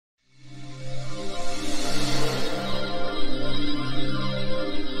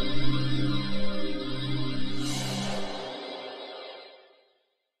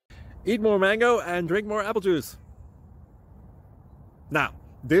eat more mango and drink more apple juice. Now,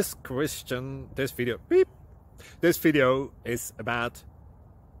 this video is about...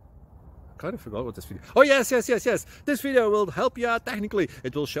 I kind of forgot what this video... Oh, yes. This video will help you out technically.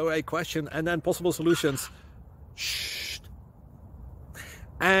 It will show a question and then possible solutions. Shh.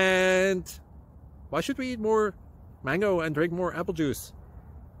 And why should we eat more mango and drink more apple juice?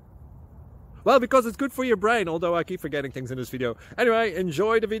 Well, because it's good for your brain, although I keep forgetting things in this video. Anyway,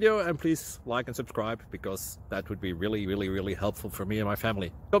 enjoy the video and please like and subscribe, because that would be really, really, really helpful for me and my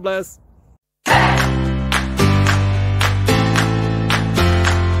family. God bless!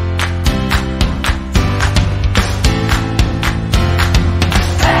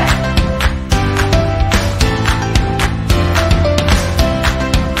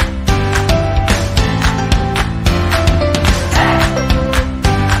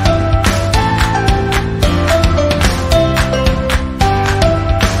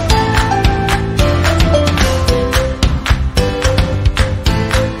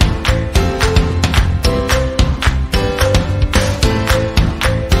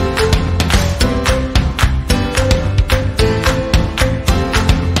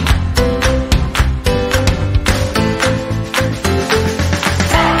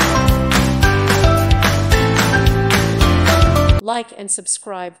 Like and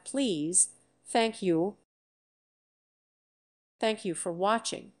subscribe, please. Thank you. Thank you for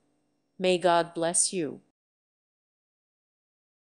watching. May God bless you.